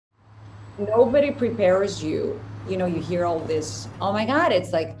Nobody prepares you. You know, you hear all this, oh my God,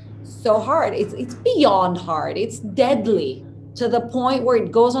 it's like so hard. It's beyond hard. It's deadly to the point where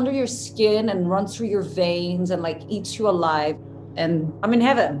it goes under your skin and runs through your veins and like eats you alive. And I'm in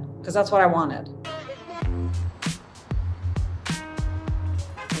heaven because that's what I wanted.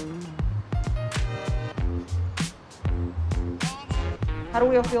 How do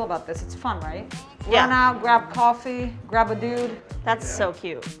we all feel about this? It's fun, right? Yeah. Run out, grab coffee, grab a dude. That's so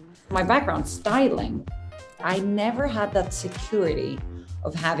cute. My background, styling. I never had that security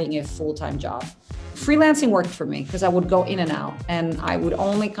of having a full-time job. Freelancing worked for me because I would go in and out and I would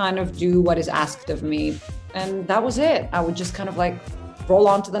only kind of do what is asked of me. And that was it. I would just kind of like roll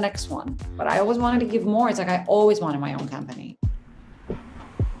on to the next one. But I always wanted to give more. It's like I always wanted my own company.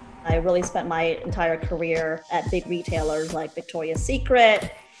 I really spent my entire career at big retailers like Victoria's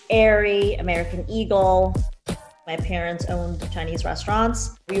Secret, Aerie, American Eagle. My parents owned Chinese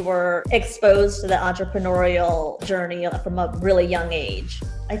restaurants. We were exposed to the entrepreneurial journey from a really young age.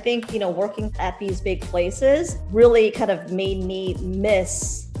 I think, working at these big places really kind of made me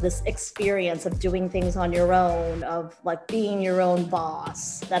miss this experience of doing things on your own, of like being your own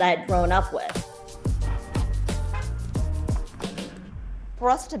boss that I had grown up with. For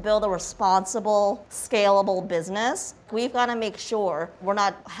us to build a responsible, scalable business, we've got to make sure we're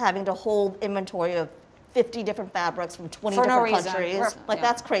not having to hold inventory of 50 different fabrics from 20 different countries.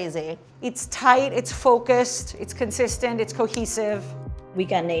 That's crazy. It's tight, it's focused, it's consistent, it's cohesive.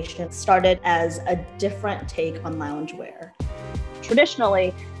 WkndNation started as a different take on loungewear.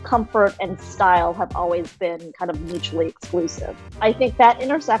 Traditionally, comfort and style have always been kind of mutually exclusive. I think that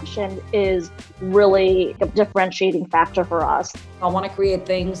intersection is really a differentiating factor for us. I want to create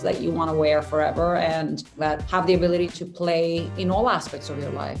things that you want to wear forever and that have the ability to play in all aspects of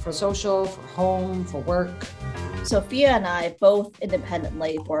your life, for social, for home, for work. Sophia and I both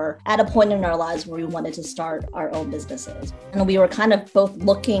independently were at a point in our lives where we wanted to start our own businesses. And we were kind of both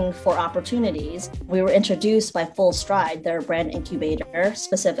looking for opportunities. We were introduced by Full Stride, their brand incubator,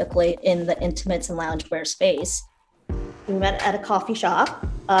 specifically in the intimates and loungewear space. We met at a coffee shop.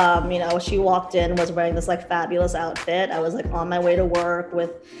 She walked in, was wearing this like fabulous outfit. I was like on my way to work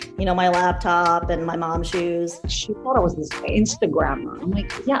with, my laptop and my mom's shoes. She thought I was this Instagrammer. I'm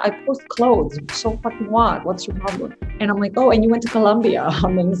like, yeah, I post clothes. So fucking what? What's your problem? And I'm like, oh, and you went to Colombia.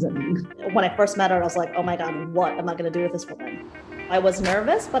 Amazing. When I first met her, I was like, oh my God, what am I going to do with this woman? I was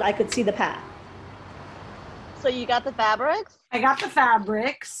nervous, but I could see the path. So you got the fabrics? I got the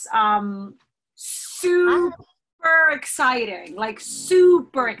fabrics. Super exciting, like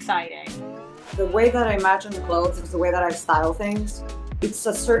super exciting. The way that I imagine clothes is the way that I style things. It's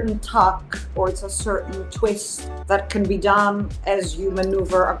a certain tuck or it's a certain twist that can be done as you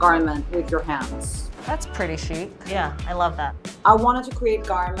maneuver a garment with your hands. That's pretty chic. Yeah, I love that. I wanted to create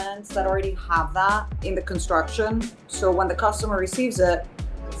garments that already have that in the construction. So when the customer receives it,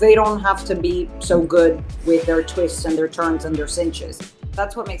 they don't have to be so good with their twists and their turns and their cinches.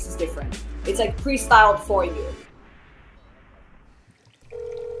 That's what makes us different. It's like pre-styled for you.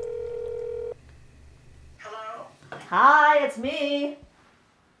 Hello? Hi, it's me,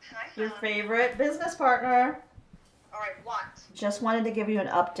 Hi. your favorite business partner. All right, what? Just wanted to give you an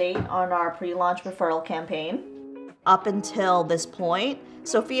update on our pre-launch referral campaign. Up until this point,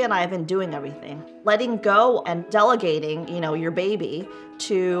 Sophia and I have been doing everything. Letting go and delegating, your baby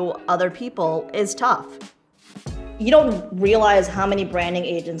to other people is tough. You don't realize how many branding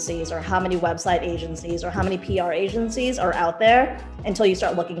agencies or how many website agencies or how many PR agencies are out there until you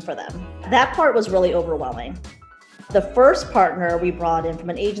start looking for them. That part was really overwhelming. The first partner we brought in from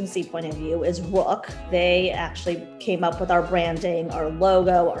an agency point of view is Rook. They actually came up with our branding, our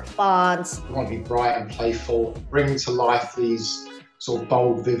logo, our fonts. We want to be bright and playful, bring to life these sort of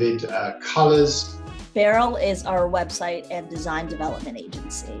bold, vivid colors. Barrel is our website and design development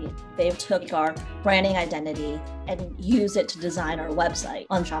agency. They took our branding identity and used it to design our website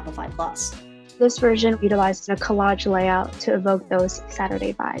on Shopify Plus. This version utilizes a collage layout to evoke those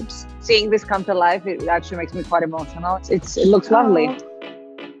Saturday vibes. Seeing this come to life, it actually makes me quite emotional. It looks lovely.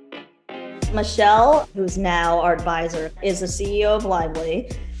 Michelle, who's now our advisor, is the CEO of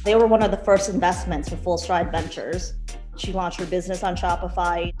Lively. They were one of the first investments for Full Stride Ventures. She launched her business on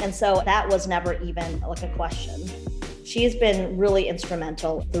Shopify, and so that was never even like a question. She's been really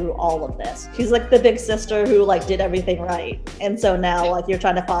instrumental through all of this. She's like the big sister who like did everything right. And so now like you're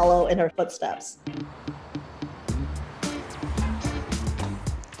trying to follow in her footsteps.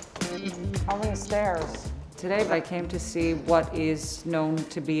 How many stairs? Today I came to see what is known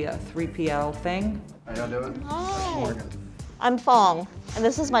to be a 3PL thing. How y'all doing? Hi. Morgan. I'm Fong, and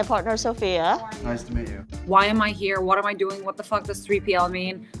this is my partner, Sophia. Nice to meet you. Why am I here? What am I doing? What the fuck does 3PL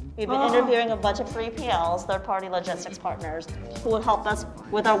mean? We've been interviewing a bunch of 3PLs, third-party logistics partners, who would help us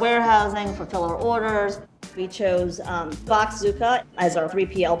with our warehousing, fulfill our orders. We chose WkndNation as our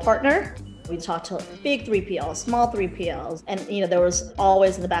 3PL partner. We talked to big 3PLs, small 3PLs, and there was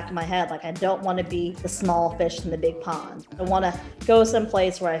always in the back of my head, like, I don't want to be the small fish in the big pond. I want to go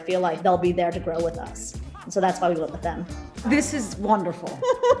someplace where I feel like they'll be there to grow with us. And so that's why we went with them. This is wonderful.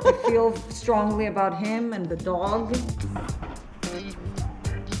 I feel strongly about him and the dog.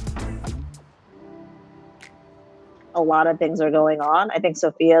 A lot of things are going on. I think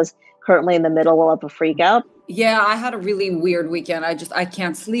Sophia's currently in the middle of a freak out. Yeah, I had a really weird weekend. I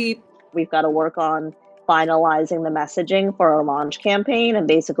can't sleep. We've got to work on finalizing the messaging for our launch campaign. And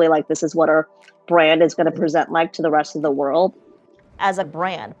basically, like, this is what our brand is going to present like to the rest of the world. As a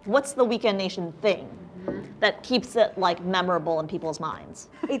brand, what's the WkndNation thing that keeps it like memorable in people's minds?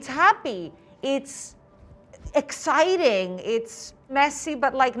 It's happy. It's exciting. It's messy,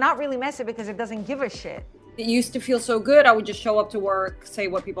 but like not really messy because it doesn't give a shit. It used to feel so good. I would just show up to work, say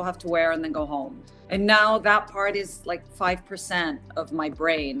what people have to wear, and then go home. And now that part is like 5% of my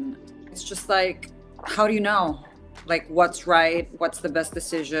brain. It's just like, how do you know? Like, what's right? What's the best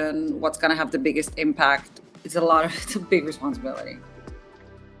decision? What's going to have the biggest impact? It's a big responsibility.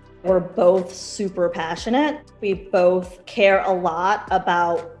 We're both super passionate. We both care a lot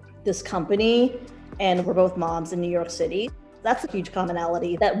about this company, and we're both moms in New York City. That's a huge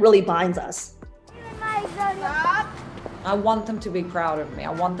commonality that really binds us. I want them to be proud of me.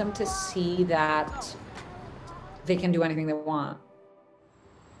 I want them to see that they can do anything they want.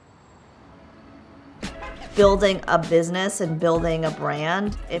 Building a business and building a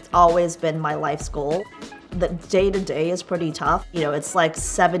brand, it's always been my life's goal. The day-to-day is pretty tough. It's like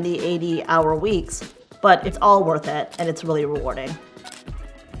 70, 80-hour weeks, but it's all worth it, and it's really rewarding.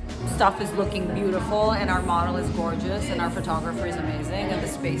 Stuff is looking beautiful, and our model is gorgeous, and our photographer is amazing, and the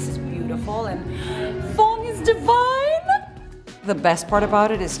space is beautiful, and Fong is divine. The best part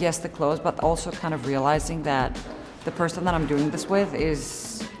about it is, yes, the clothes, but also kind of realizing that the person that I'm doing this with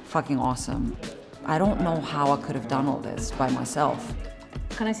is fucking awesome. I don't know how I could have done all this by myself.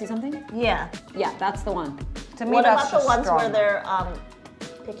 Can I see something? Yeah. Yeah, that's the one. To me, What that's about the just ones strong. where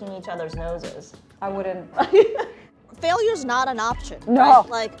they're picking each other's noses? I wouldn't. Failure's not an option. No. Right?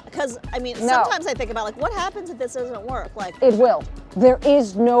 Like, because No. sometimes I think about what happens if this doesn't work? Like, It will. There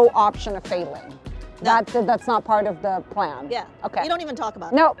is no option of failing. No. That's not part of the plan. yeah. Okay. You don't even talk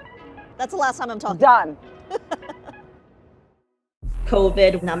about it. No. That's the last time I'm talking. Done.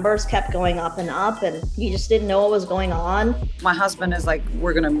 COVID numbers kept going up and up, and you just didn't know what was going on. My husband is like,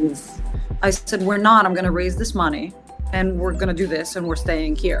 we're gonna move. I said, we're not. I'm gonna raise this money, and we're gonna do this, and we're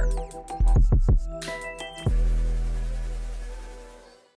staying here.